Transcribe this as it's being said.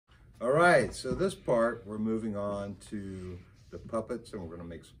All right, so this part, we're moving on to the puppets, and we're gonna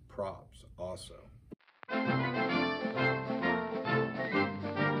make some props also.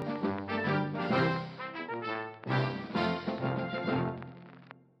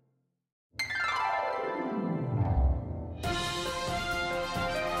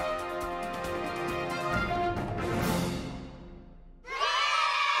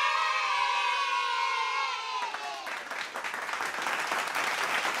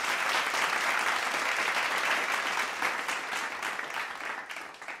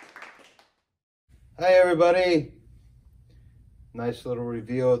 Hi everybody, nice little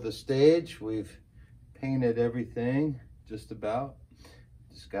review of the stage. We've painted everything just about.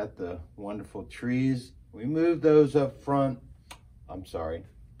 Just got the wonderful trees. We moved those up front,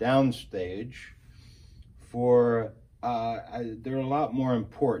 downstage for, they're a lot more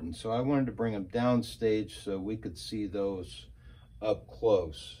important. So I wanted to bring them downstage so we could see those up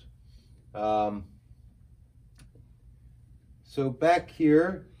close. So back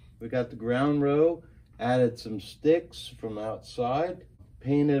here, we got the ground row. Added some sticks from outside,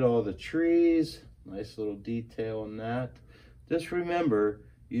 painted all the trees, nice little detail on that. Just remember,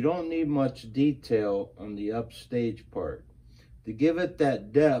 you don't need much detail on the upstage part. To give it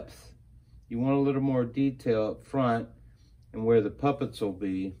that depth, you want a little more detail up front and where the puppets will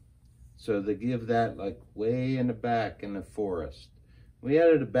be. So they give that like way in the back in the forest. We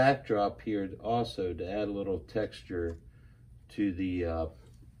added a backdrop here also to add a little texture to the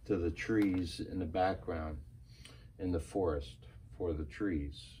trees in the background in the forest for the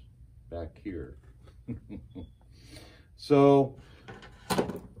trees back here. So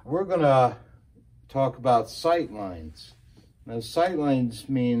we're gonna talk about sight lines. Now sight lines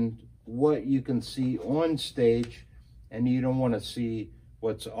mean what you can see on stage and you don't want to see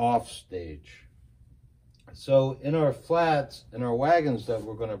what's off stage. So in our flats, in our wagons that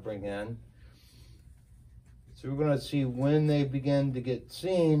we're going to bring in, so we're going to see when they begin to get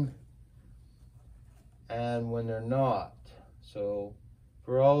seen and when they're not. So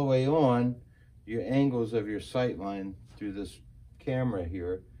for all the way on, your angles of your sight line through this camera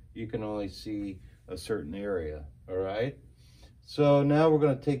here, you can only see a certain area, all right? So now we're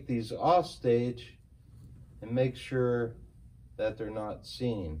going to take these off stage and make sure that they're not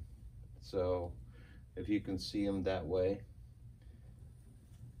seen. So if you can see them that way,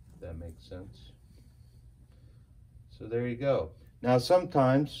 if that makes sense. So there you go. Now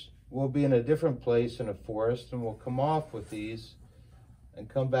sometimes we'll be in a different place in a forest and we'll come off with these and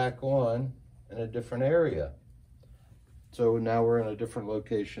come back on in a different area. So now we're in a different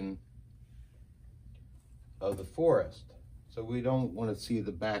location of the forest. So we don't want to see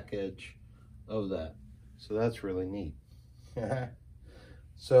the back edge of that. So that's really neat.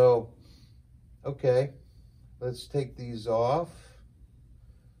 So, okay, let's take these off.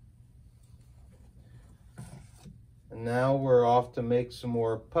 And now we're off to make some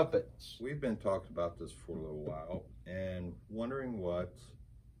more puppets. We've been talking about this for a little while and wondering what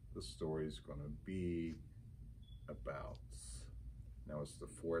the story is going to be about. Now it's the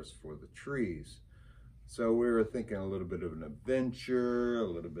forest for the trees. So we were thinking a little bit of an adventure, a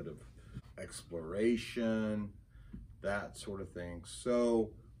little bit of exploration, that sort of thing.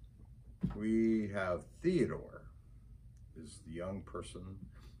 So we have Theodore, is the young person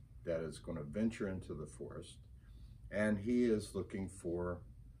that is going to venture into the forest. And he is looking for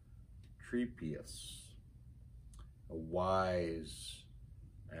Trepius, a wise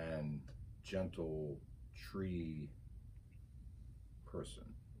and gentle tree person.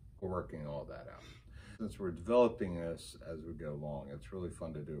 We're working all that out. Since we're developing this as we go along, it's really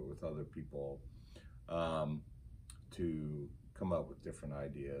fun to do it with other people to come up with different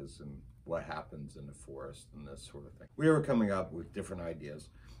ideas and what happens in the forest and this sort of thing. We were coming up with different ideas.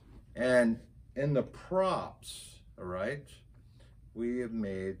 And in the props, all right, we have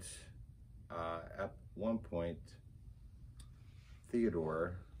made, at one point,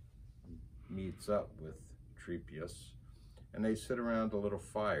 Theodore meets up with Trepius and they sit around a little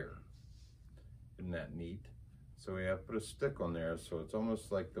fire. Isn't that neat? So we have put a stick on there, so it's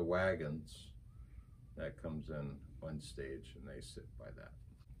almost like the wagons that comes in one stage and they sit by that.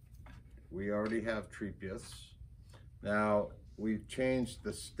 We already have Trepius. Now we've changed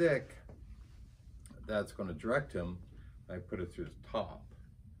the stick that's going to direct him. I put it through the top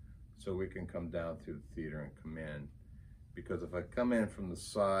so we can come down through the theater and come in, because if I come in from the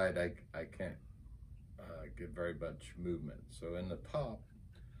side, I can't get very much movement. So in the top,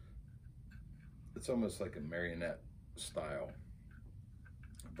 it's almost like a marionette style,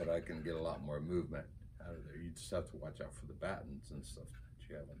 but I can get a lot more movement out of there. You just have to watch out for the battens and stuff that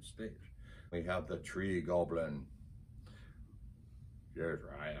you have on stage. We have the tree goblin.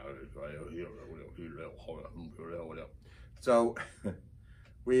 So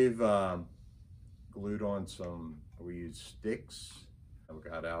we've glued on some, we used sticks we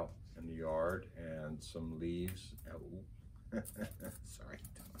got out in the yard and some leaves. Oh. Sorry,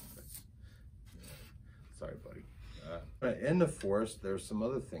 Thomas. Sorry, buddy. In the forest, there's some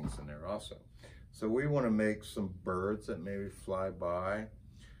other things in there also. So we want to make some birds that maybe fly by,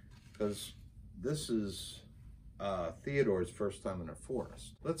 because this is Theodore's first time in a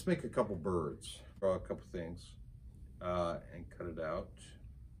forest. Let's make a couple birds, draw a couple things, and cut it out.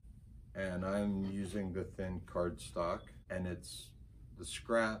 And I'm using the thin cardstock, and it's the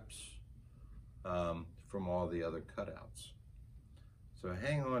scraps from all the other cutouts. So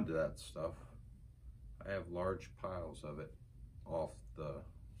hang on to that stuff. I have large piles of it off the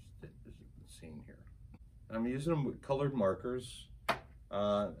scene here. I'm using them with colored markers.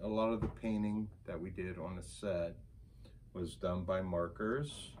 A lot of the painting that we did on the set was done by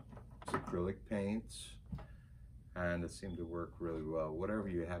markers, acrylic paints, and it seemed to work really well. Whatever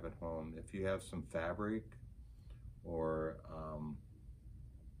you have at home, if you have some fabric or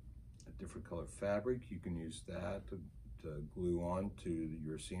a different color fabric, you can use that to glue on to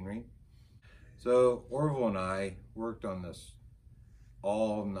your scenery. So Orville and I worked on this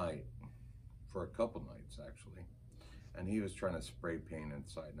all night, for a couple nights actually, and he was trying to spray paint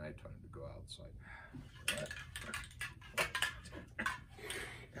inside and I told him to go outside.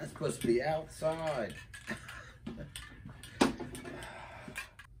 That's supposed to be outside.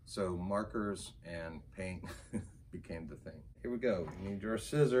 So markers and paint became the thing. Here we go. We need our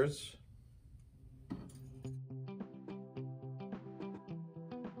scissors.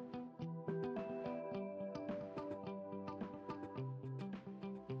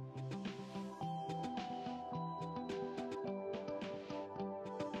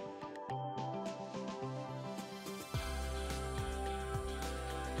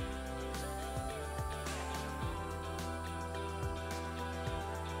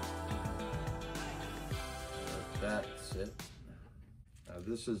 That's it. Now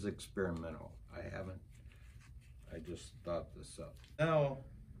this is experimental. I just thought this up. Now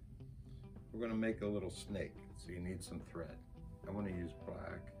we're gonna make a little snake. So you need some thread. I want to use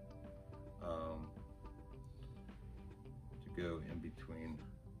black to go in between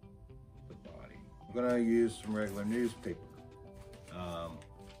the body. I'm gonna use some regular newspaper.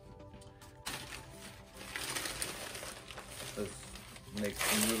 Let's make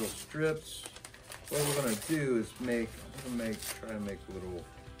some little strips. What we're gonna do is try to make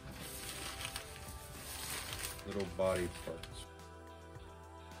little body parts.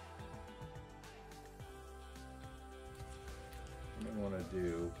 What I wanna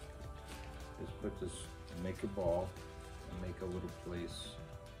do is make a ball and make a little place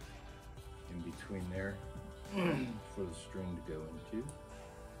in between there for the string to go into.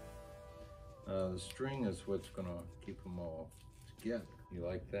 The string is what's gonna keep them all together. You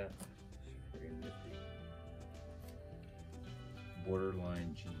like that? Very nifty.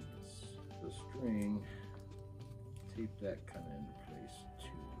 Borderline jeans. The string, tape that kind of into place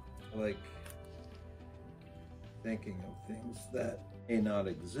too. I like thinking of things that may not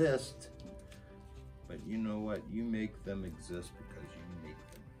exist, but you know what? You make them exist because you make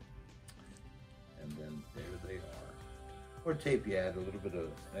them. And then there they are. Or tape, you add a little bit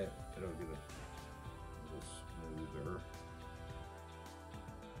of, it'll get a little smoother.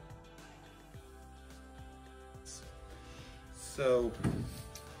 So,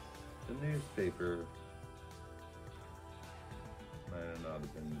 the newspaper might not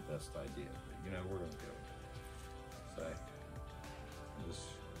have been the best idea, but you know, we're going to go with it. So, I just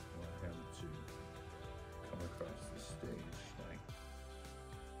want him to come across the stage like.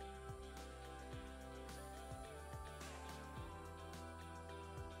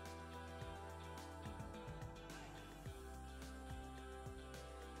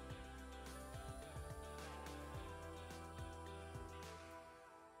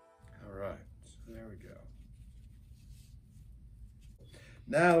 There we go.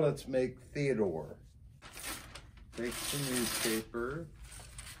 Now let's make Theodore. Take some newspaper.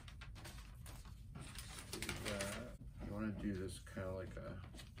 Do that. I want to do this kind of like a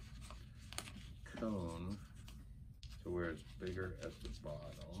cone to where it's bigger at the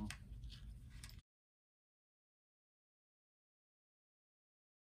bottom.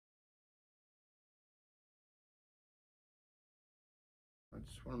 I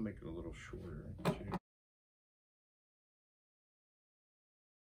just want to make it a little shorter too.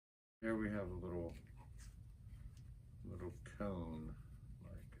 Here we have a little cone,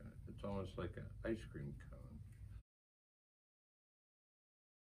 like it's almost like an ice cream cone.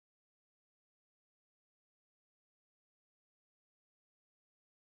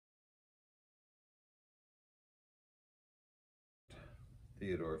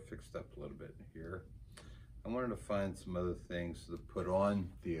 Theodore fixed up a little bit here. I wanted to find some other things to put on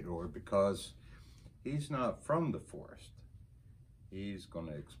Theodore because he's not from the forest. He's going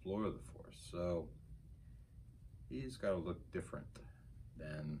to explore the forest, so he's got to look different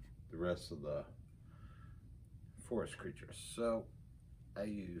than the rest of the forest creatures. So I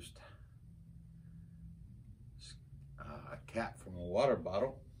used a cap from a water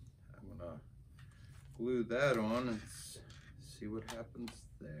bottle. I'm going to glue that on and see what happens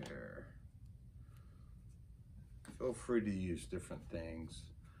there. Feel free to use different things.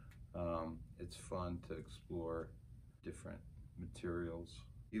 It's fun to explore different materials.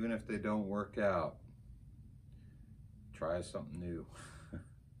 Even if they don't work out, try something new.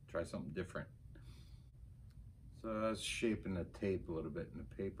 Try something different. So I was shaping the tape a little bit in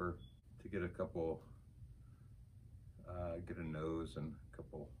the paper to get a couple, get a nose and a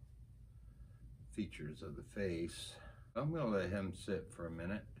couple features of the face. I'm gonna let him sit for a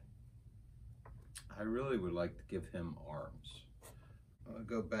minute. I really would like to give him arms. I'll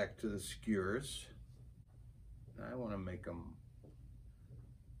go back to the skewers. I want to make them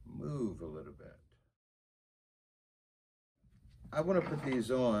move a little bit. I want to put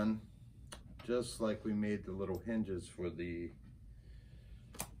these on just like we made the little hinges for the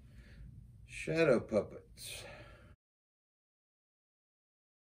shadow puppets.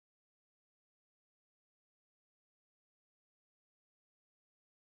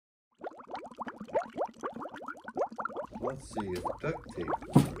 Let's see if duct tape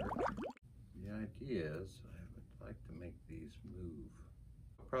will work. The idea is I would like to make these move.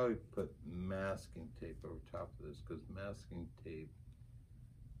 I'll probably put masking tape over top of this because masking tape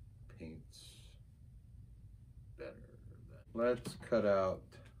paints better. Let's cut out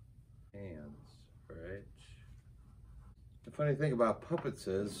hands, right? The funny thing about puppets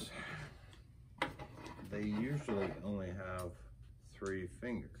is they usually only have 3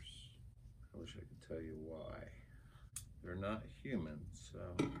 fingers. I wish I could tell you why. They're not human, so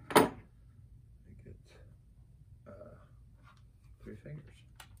they get 3 fingers.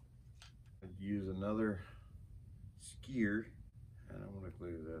 I'd use another skewer, and I want to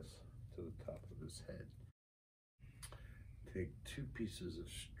glue this to the top of his head. Take 2 pieces of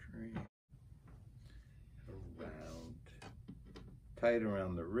string around, tight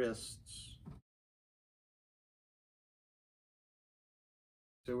around the wrists.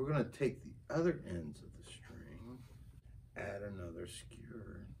 So we're going to take the other ends of the string, add another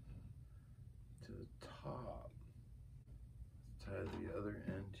skewer to the top, tie the other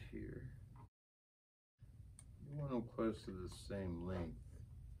end here. You want them close to the same length.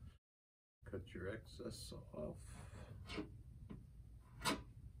 Cut your excess off.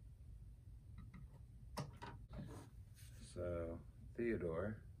 So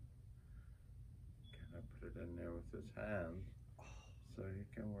Theodore, kind of put it in there with his hand so he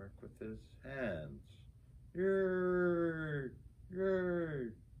can work with his hands. Yay!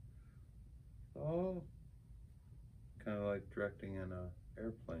 Yay! Oh, kind of like directing in an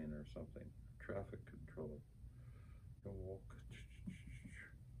airplane or something, traffic control. You can walk.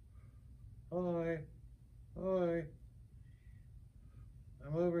 Hi, hi,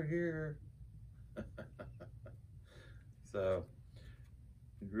 I'm over here. So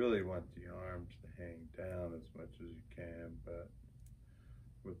you really want the arms to hang down as much as you can, but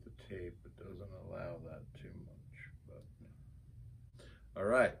with the tape it doesn't allow that too much. But all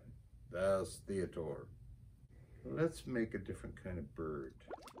right, that's Theodore. Let's make a different kind of bird.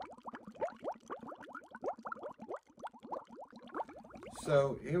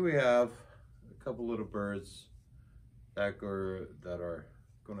 So here we have a couple little birds that are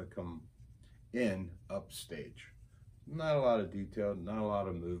going to come in upstage. Not a lot of detail, not a lot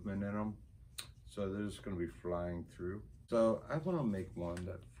of movement in them, so they're just going to be flying through. So I want to make one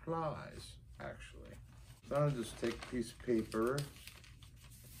that flies, actually. So I'll just take a piece of paper.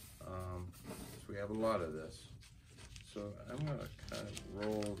 So we have a lot of this. So I'm going to kind of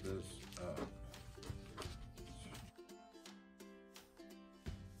roll this up.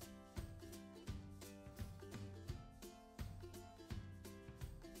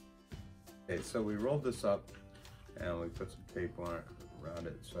 Okay, so we rolled this up and we put some tape on it, around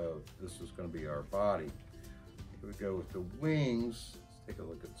it. So this is going to be our body. Here we go with the wings. Let's take a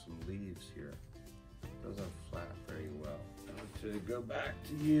look at some leaves here. It doesn't flap very well. Now to go back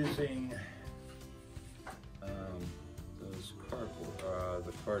to using those cardboard,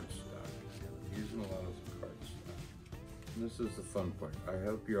 the cardstock. I'm using a lot of the cardstock. And this is the fun part. I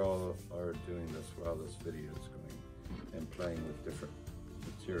hope you all are doing this while this video is going and playing with different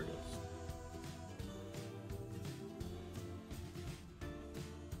materials.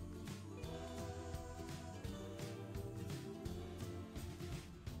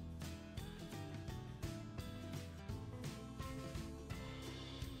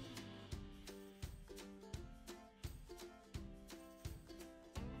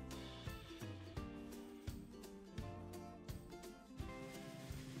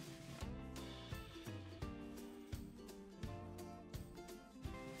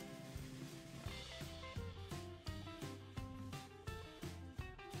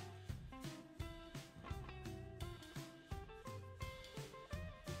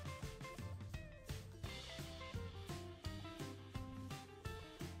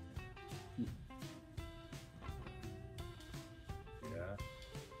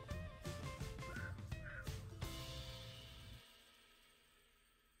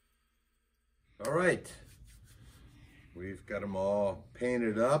 All right, we've got them all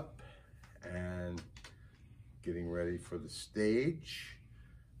painted up and getting ready for the stage.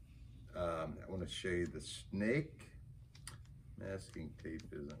 I want to show you the snake. Masking tape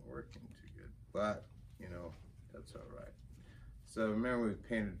isn't working too good, but you know, that's all right. So remember, we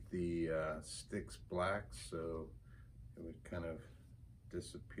painted the sticks black so it would kind of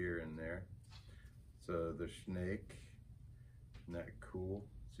disappear in there. So the snake, isn't that cool?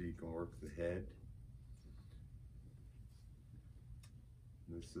 So you can work the head.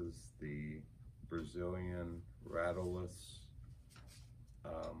 This is the Brazilian rattleless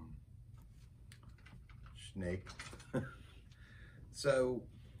snake. So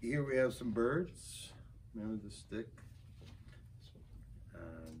here we have some birds. Remember the stick?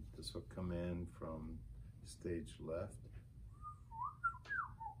 And this will come in from stage left.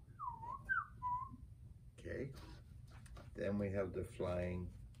 Okay. Then we have the flying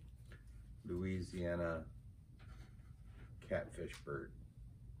Louisiana catfish bird.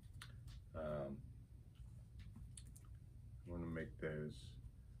 I want to make those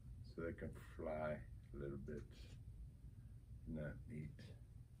so they can fly a little bit. Isn't that neat?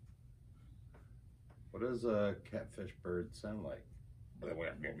 What does a catfish bird sound like? I don't know.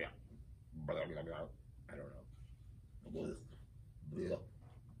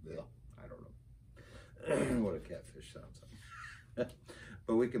 I don't know what a catfish sounds like.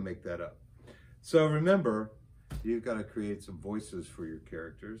 But we can make that up. So remember, you've got to create some voices for your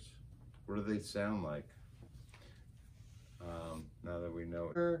characters. What do they sound like? Now that we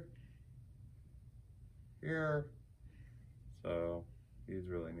know it. Here. So he's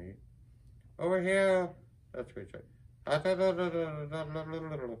really neat. Over here. That's great.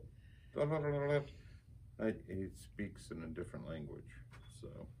 He speaks in a different language,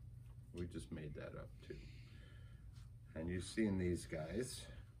 so we just made that up too. And you've seen these guys.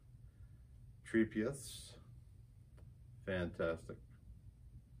 Trepius. Fantastic.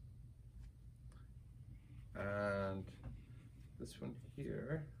 And this one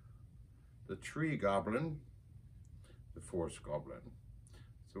here, the tree goblin, the forest goblin.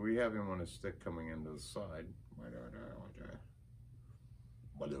 So we have him on a stick coming into the side.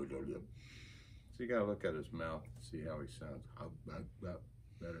 So you gotta look at his mouth to see how he sounds.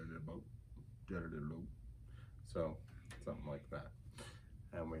 So something like that.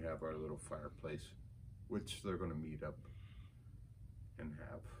 And we have our little fireplace, which they're gonna meet up and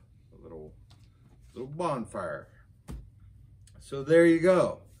have a little bonfire. So there you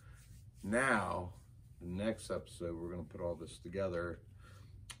go. Now, the next episode, we're going to put all this together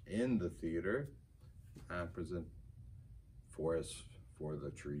in the theater and present Forest for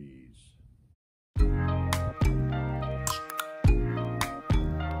the Trees.